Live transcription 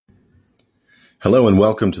Hello and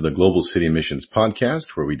welcome to the Global City Missions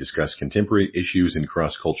podcast, where we discuss contemporary issues in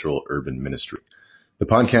cross-cultural urban ministry. The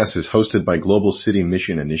podcast is hosted by Global City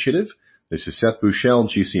Mission Initiative. This is Seth Bushell,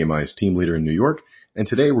 GCMI's team leader in New York, and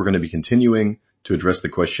today we're going to be continuing to address the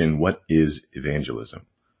question, what is evangelism?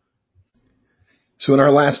 So in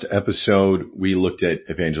our last episode, we looked at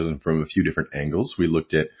evangelism from a few different angles. We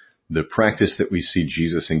looked at the practice that we see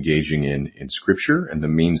Jesus engaging in Scripture and the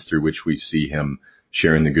means through which we see him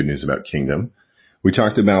sharing the good news about kingdom. We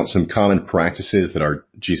talked about some common practices that our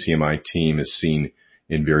GCMI team has seen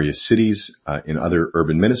in various cities, in other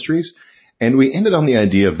urban ministries, and we ended on the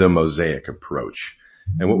idea of the mosaic approach.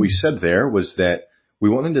 And what we said there was that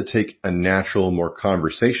we wanted to take a natural, more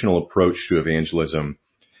conversational approach to evangelism,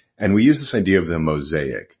 and we use this idea of the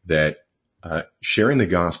mosaic, that sharing the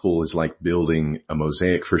gospel is like building a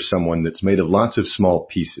mosaic for someone that's made of lots of small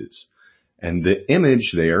pieces. And the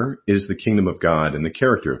image there is the kingdom of God and the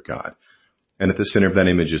character of God. And at the center of that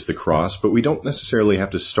image is the cross, but we don't necessarily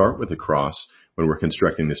have to start with the cross when we're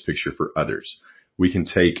constructing this picture for others. We can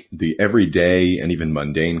take the everyday and even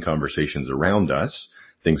mundane conversations around us,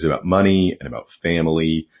 things about money and about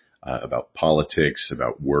family, about politics,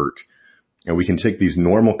 about work, and we can take these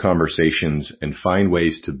normal conversations and find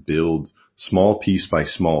ways to build small piece by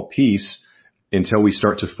small piece until we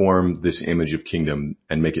start to form this image of kingdom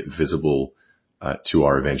and make it visible to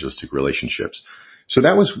our evangelistic relationships. So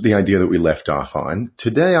that was the idea that we left off on.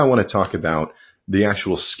 Today I want to talk about the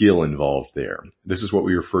actual skill involved there. This is what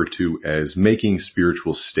we refer to as making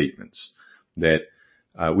spiritual statements. That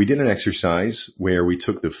we did an exercise where we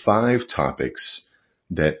took the 5 topics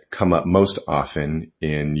that come up most often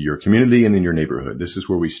in your community and in your neighborhood. This is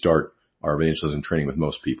where we start our evangelism training with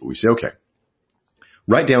most people. We say, okay,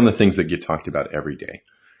 write down the things that get talked about every day.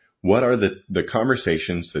 What are the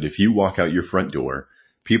conversations that if you walk out your front door,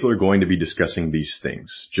 people are going to be discussing these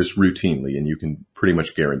things just routinely, and you can pretty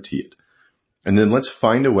much guarantee it. And then let's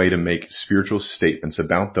find a way to make spiritual statements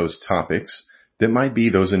about those topics that might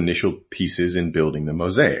be those initial pieces in building the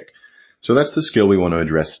mosaic. So that's the skill we want to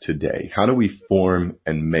address today. How do we form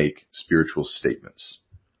and make spiritual statements?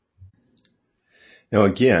 Now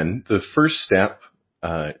again, the first step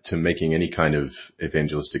to making any kind of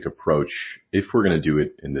evangelistic approach, if we're going to do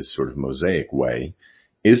it in this sort of mosaic way,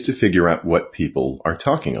 is to figure out what people are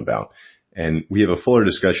talking about. And we have a fuller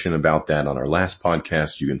discussion about that on our last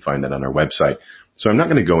podcast. You can find that on our website. So I'm not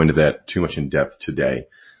going to go into that too much in depth today.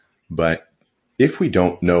 But if we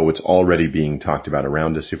don't know what's already being talked about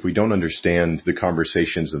around us, if we don't understand the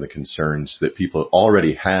conversations and the concerns that people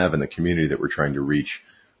already have in the community that we're trying to reach,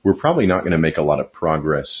 we're probably not going to make a lot of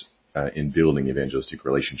progress in building evangelistic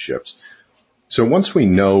relationships. So once we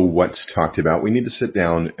know what's talked about, we need to sit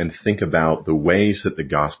down and think about the ways that the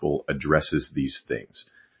gospel addresses these things.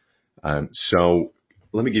 So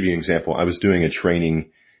let me give you an example. I was doing a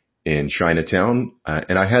training in Chinatown,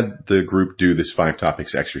 and I had the group do this 5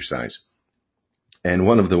 topics exercise. And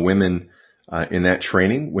one of the women in that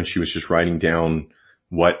training, when she was just writing down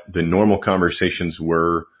what the normal conversations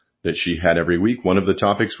were that she had every week, one of the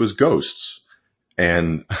topics was ghosts.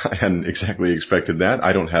 And I hadn't exactly expected that.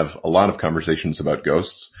 I don't have a lot of conversations about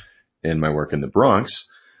ghosts in my work in the Bronx.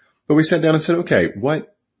 But we sat down and said, okay,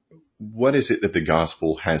 what is it that the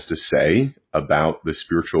gospel has to say about the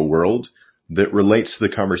spiritual world that relates to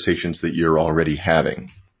the conversations that you're already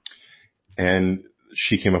having? And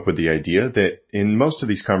she came up with the idea that in most of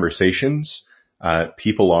these conversations,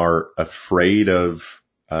 people are afraid of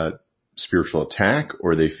spiritual attack,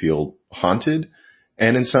 or they feel haunted.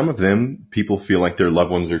 And in some of them, people feel like their loved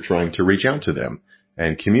ones are trying to reach out to them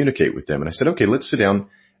and communicate with them. And I said, okay, let's sit down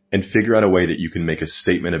and figure out a way that you can make a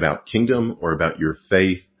statement about kingdom or about your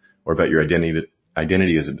faith or about your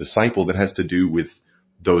identity as a disciple that has to do with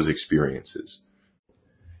those experiences.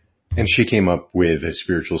 And she came up with a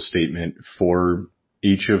spiritual statement for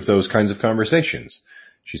each of those kinds of conversations.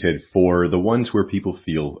 She said, for the ones where people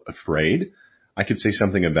feel afraid, I could say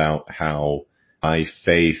something about how my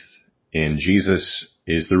faith in Jesus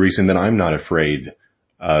is the reason that I'm not afraid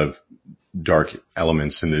of dark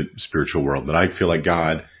elements in the spiritual world, that I feel like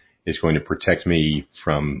God is going to protect me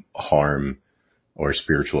from harm or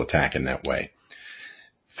spiritual attack in that way.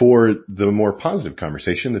 For the more positive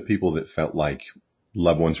conversation, the people that felt like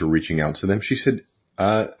loved ones were reaching out to them, she said,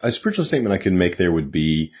 a spiritual statement I could make there would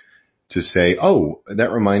be to say, oh,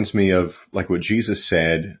 that reminds me of like what Jesus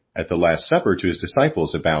said at the Last Supper to his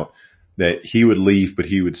disciples about that he would leave, but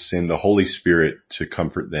he would send the Holy Spirit to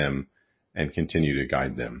comfort them and continue to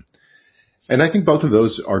guide them. And I think both of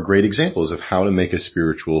those are great examples of how to make a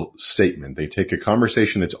spiritual statement. They take a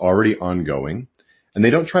conversation that's already ongoing, and they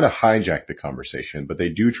don't try to hijack the conversation, but they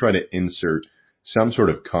do try to insert some sort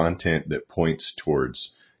of content that points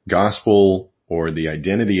towards gospel or the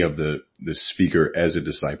identity of the speaker as a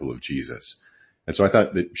disciple of Jesus. And so I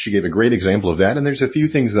thought that she gave a great example of that. And there's a few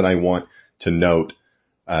things that I want to note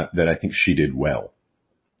that I think she did well.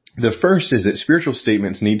 The first is that spiritual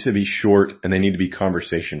statements need to be short and they need to be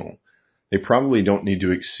conversational. They probably don't need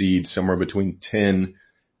to exceed somewhere between 10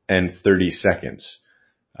 and 30 seconds.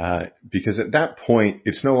 Because at that point,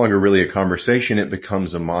 it's no longer really a conversation. It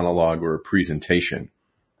becomes a monologue or a presentation.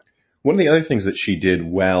 One of the other things that she did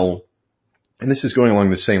well, and this is going along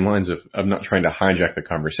the same lines of not trying to hijack the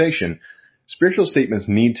conversation, spiritual statements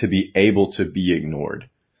need to be able to be ignored.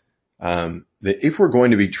 That if we're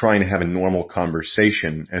going to be trying to have a normal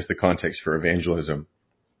conversation as the context for evangelism,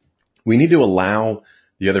 we need to allow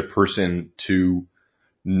the other person to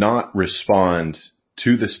not respond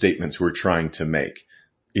to the statements we're trying to make.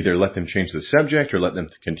 Either let them change the subject or let them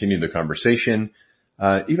continue the conversation.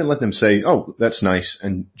 Even let them say, oh, that's nice,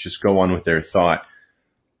 and just go on with their thought.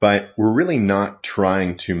 But we're really not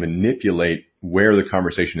trying to manipulate where the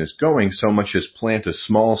conversation is going so much as plant a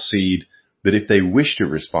small seed that if they wish to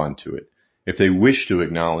respond to it, if they wish to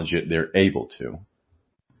acknowledge it, they're able to.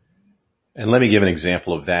 And let me give an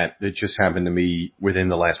example of that just happened to me within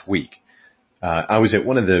the last week. I was at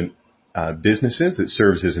one of the businesses that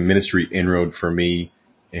serves as a ministry inroad for me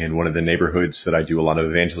in one of the neighborhoods that I do a lot of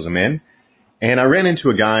evangelism in. And I ran into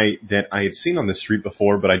a guy that I had seen on the street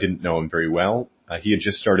before, but I didn't know him very well. He had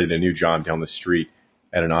just started a new job down the street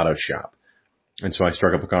at an auto shop. And so I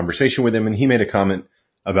struck up a conversation with him, and he made a comment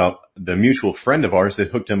about the mutual friend of ours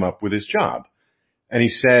that hooked him up with his job. And he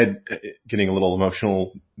said, getting a little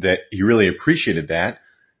emotional, that he really appreciated that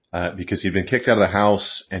because he'd been kicked out of the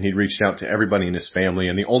house and he'd reached out to everybody in his family,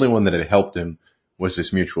 and the only one that had helped him was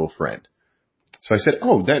this mutual friend. So I said,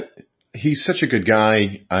 oh, he's such a good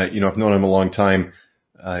guy. I've known him a long time.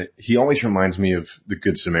 He always reminds me of the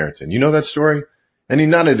Good Samaritan. You know that story? And he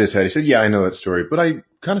nodded his head. He said, yeah, I know that story, but I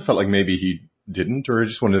kind of felt like maybe he didn't, or I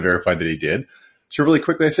just wanted to verify that he did. So really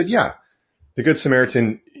quickly I said, yeah, the Good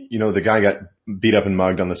Samaritan, the guy got beat up and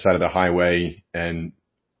mugged on the side of the highway, and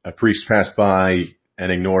a priest passed by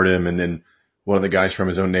and ignored him. And then one of the guys from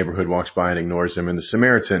his own neighborhood walks by and ignores him. And the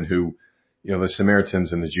Samaritan who, the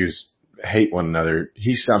Samaritans and the Jews hate one another.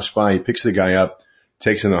 He stops by, he picks the guy up,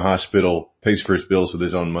 takes him to the hospital, pays for his bills with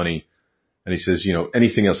his own money. And he says,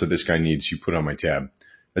 anything else that this guy needs, you put on my tab.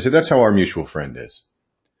 I said, that's how our mutual friend is.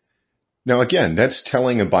 Now, again, that's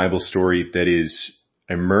telling a Bible story that is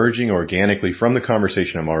emerging organically from the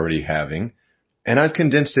conversation I'm already having. And I've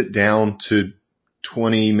condensed it down to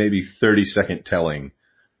 20, maybe 30-second telling.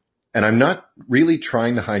 And I'm not really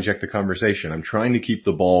trying to hijack the conversation. I'm trying to keep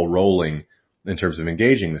the ball rolling in terms of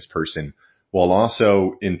engaging this person while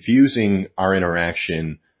also infusing our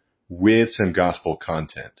interaction with some gospel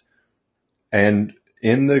content. And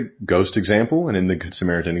in the ghost example and in the Good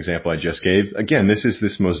Samaritan example I just gave, again, this is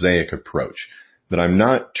this mosaic approach that I'm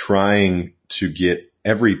not trying to get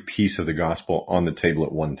every piece of the gospel on the table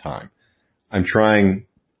at one time. I'm trying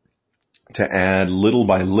to add little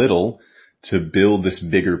by little to build this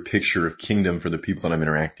bigger picture of kingdom for the people that I'm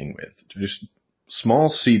interacting with. Just small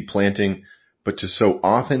seed planting, but to sow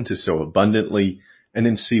often, to sow abundantly, and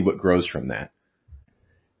then see what grows from that.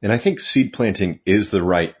 And I think seed planting is the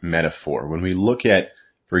right metaphor. When we look at,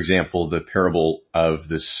 for example, the parable of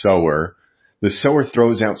the sower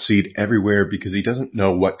throws out seed everywhere because he doesn't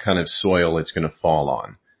know what kind of soil it's going to fall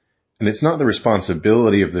on. And it's not the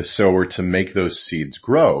responsibility of the sower to make those seeds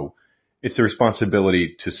grow. It's the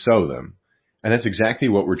responsibility to sow them. And that's exactly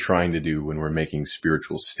what we're trying to do when we're making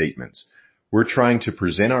spiritual statements. We're trying to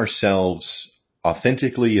present ourselves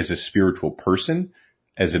authentically as a spiritual person,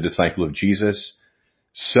 as a disciple of Jesus,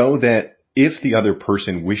 so that if the other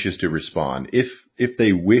person wishes to respond, if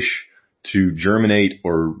they wish to germinate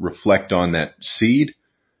or reflect on that seed,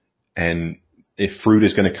 and if fruit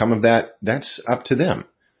is going to come of that, that's up to them.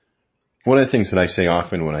 One of the things that I say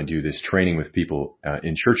often when I do this training with people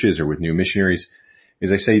in churches or with new missionaries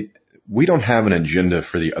is I say, we don't have an agenda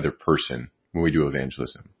for the other person when we do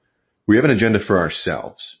evangelism. We have an agenda for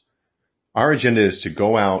ourselves. Our agenda is to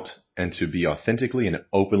go out and to be authentically and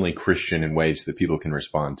openly Christian in ways that people can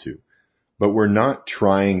respond to. But we're not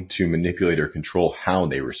trying to manipulate or control how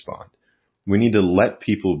they respond. We need to let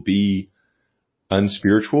people be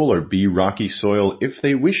unspiritual or be rocky soil if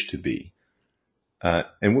they wish to be.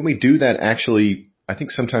 And when we do that, actually, I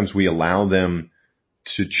think sometimes we allow them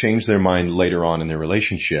to change their mind later on in their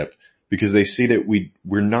relationship because they see that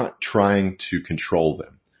we're not trying to control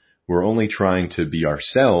them. We're only trying to be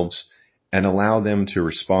ourselves and allow them to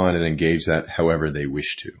respond and engage that however they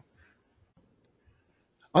wish to.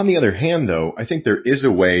 On the other hand, though, I think there is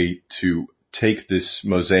a way to take this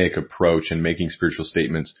mosaic approach and making spiritual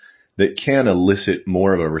statements that can elicit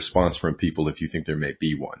more of a response from people if you think there may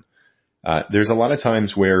be one. There's a lot of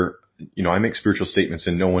times where, I make spiritual statements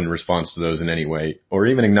and no one responds to those in any way or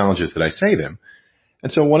even acknowledges that I say them.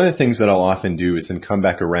 And so one of the things that I'll often do is then come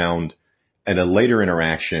back around at a later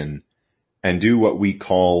interaction and do what we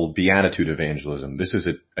call beatitude evangelism. This is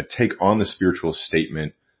a take on the spiritual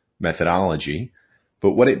statement methodology,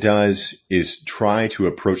 but what it does is try to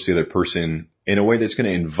approach the other person in a way that's going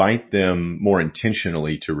to invite them more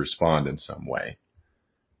intentionally to respond in some way.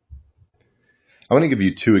 I want to give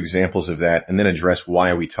you 2 examples of that and then address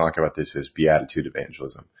why we talk about this as beatitude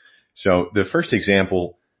evangelism. So the first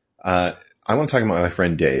example, I want to talk about my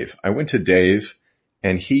friend Dave. I went to Dave,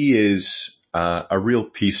 and he is a real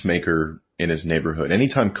peacemaker in his neighborhood.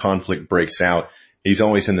 Anytime conflict breaks out, he's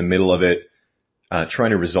always in the middle of it, trying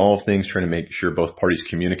to resolve things, trying to make sure both parties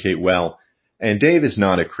communicate well. And Dave is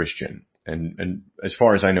not a Christian, and as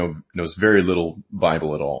far as I know, knows very little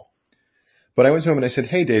Bible at all. But I went to him and I said,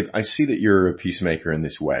 "Hey, Dave, I see that you're a peacemaker in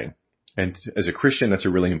this way. And as a Christian, that's a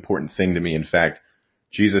really important thing to me. In fact,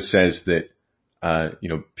 Jesus says that,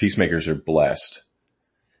 peacemakers are blessed.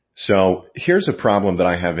 So here's a problem that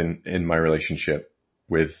I have in my relationship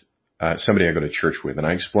with somebody I go to church with." And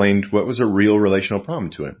I explained what was a real relational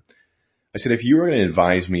problem to him. I said, "If you were going to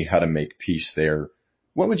advise me how to make peace there,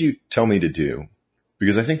 what would you tell me to do?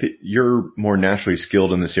 Because I think that you're more naturally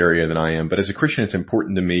skilled in this area than I am. But as a Christian, it's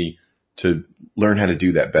important to me to learn how to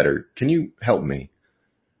do that better. Can you help me?"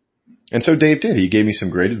 And so Dave did. He gave me some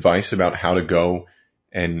great advice about how to go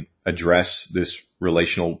and address this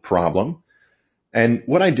relational problem. And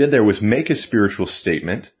what I did there was make a spiritual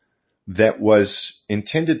statement that was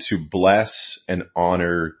intended to bless and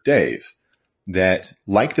honor Dave. That,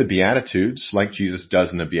 like the Beatitudes, like Jesus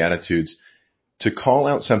does in the Beatitudes, to call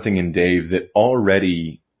out something in Dave that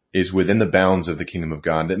already is within the bounds of the kingdom of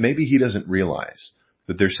God that maybe he doesn't realize.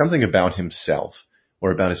 That there's something about himself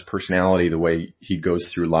or about his personality, the way he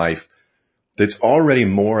goes through life, that's already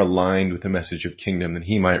more aligned with the message of kingdom than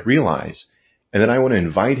he might realize. And then I want to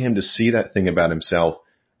invite him to see that thing about himself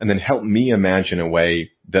and then help me imagine a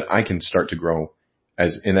way that I can start to grow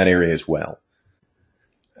as in that area as well.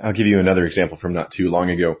 I'll give you another example from not too long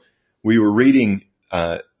ago. We were reading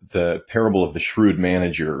the parable of the shrewd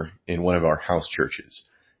manager in one of our house churches.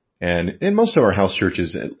 And in most of our house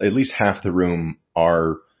churches, at least half the room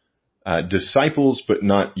are disciples, but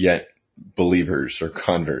not yet believers or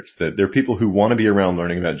converts. That they're people who want to be around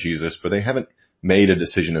learning about Jesus, but they haven't made a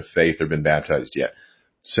decision of faith or been baptized yet.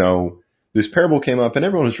 So this parable came up and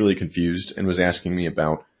everyone was really confused and was asking me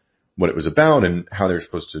about what it was about and how they're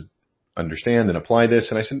supposed to understand and apply this.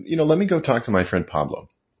 And I said, let me go talk to my friend Pablo.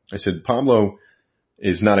 I said, Pablo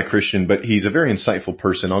is not a Christian, but he's a very insightful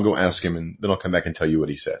person. I'll go ask him and then I'll come back and tell you what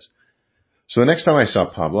he says. So the next time I saw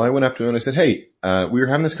Pablo, I went up to him and I said, "Hey, we were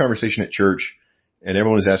having this conversation at church and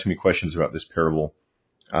everyone was asking me questions about this parable.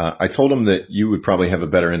 I told him that you would probably have a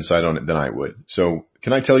better insight on it than I would. So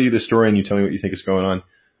can I tell you the story and you tell me what you think is going on?" And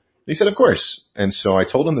he said, "Of course." And so I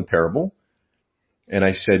told him the parable and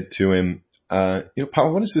I said to him,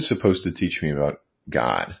 "Pablo, what is this supposed to teach me about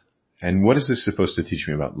God? And what is this supposed to teach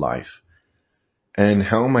me about life? And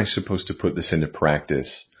how am I supposed to put this into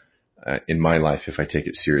practice in my life if I take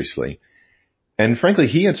it seriously?" And frankly,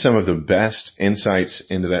 he had some of the best insights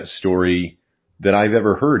into that story that I've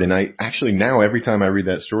ever heard. And I actually now, every time I read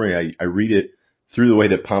that story, I read it through the way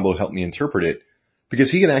that Pablo helped me interpret it, because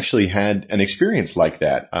he had actually had an experience like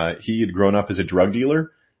that. He had grown up as a drug dealer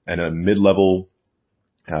and a mid-level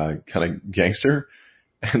kind of gangster,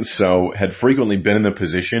 and so had frequently been in the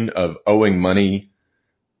position of owing money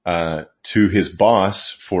to his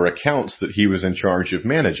boss for accounts that he was in charge of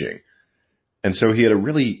managing. And so he had a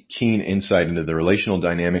really keen insight into the relational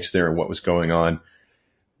dynamics there and what was going on.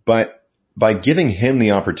 But by giving him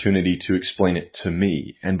the opportunity to explain it to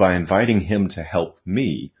me and by inviting him to help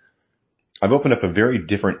me, I've opened up a very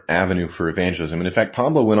different avenue for evangelism. And in fact,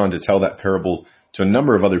 Pablo went on to tell that parable to a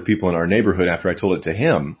number of other people in our neighborhood after I told it to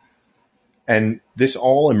him. And this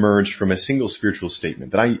all emerged from a single spiritual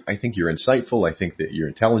statement that I think you're insightful. I think that you're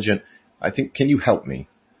intelligent. Can you help me?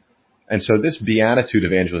 And so this beatitude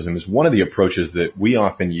evangelism is one of the approaches that we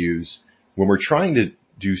often use when we're trying to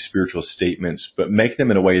do spiritual statements, but make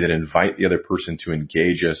them in a way that invite the other person to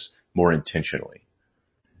engage us more intentionally.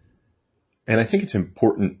 And I think it's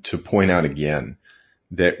important to point out again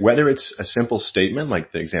that whether it's a simple statement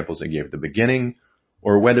like the examples I gave at the beginning,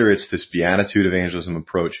 or whether it's this beatitude evangelism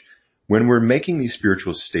approach, when we're making these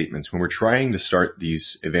spiritual statements, when we're trying to start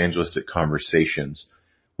these evangelistic conversations,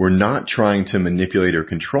 we're not trying to manipulate or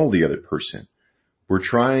control the other person. We're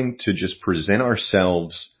trying to just present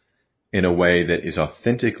ourselves in a way that is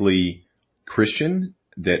authentically Christian,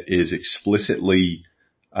 that is explicitly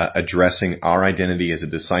addressing our identity as a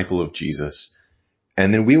disciple of Jesus.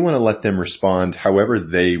 And then we want to let them respond however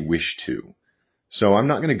they wish to. So I'm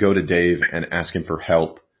not going to go to Dave and ask him for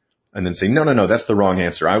help and then say, no, that's the wrong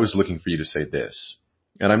answer. I was looking for you to say this.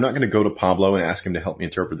 And I'm not going to go to Pablo and ask him to help me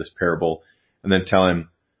interpret this parable and then tell him,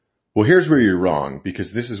 well, here's where you're wrong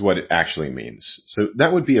because this is what it actually means. So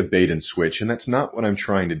that would be a bait and switch, and that's not what I'm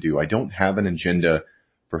trying to do. I don't have an agenda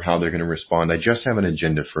for how they're going to respond. I just have an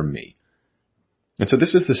agenda for me. And so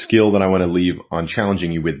this is the skill that I want to leave on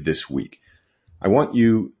challenging you with this week. I want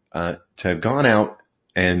you to have gone out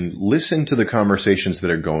and listen to the conversations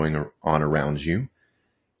that are going on around you.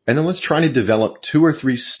 And then let's try to develop 2 or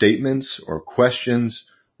 3 statements or questions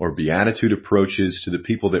or beatitude approaches to the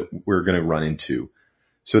people that we're going to run into,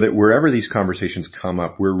 so that wherever these conversations come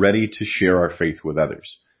up, we're ready to share our faith with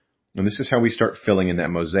others. And this is how we start filling in that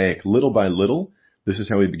mosaic little by little. This is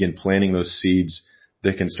how we begin planting those seeds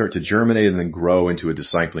that can start to germinate and then grow into a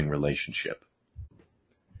discipling relationship.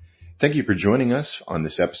 Thank you for joining us on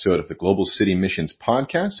this episode of the Global City Missions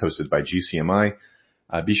podcast hosted by GCMI.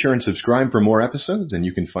 Be sure and subscribe for more episodes, and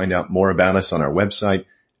you can find out more about us on our website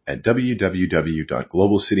at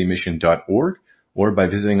www.globalcitymission.org or by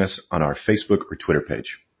visiting us on our Facebook or Twitter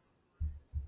page.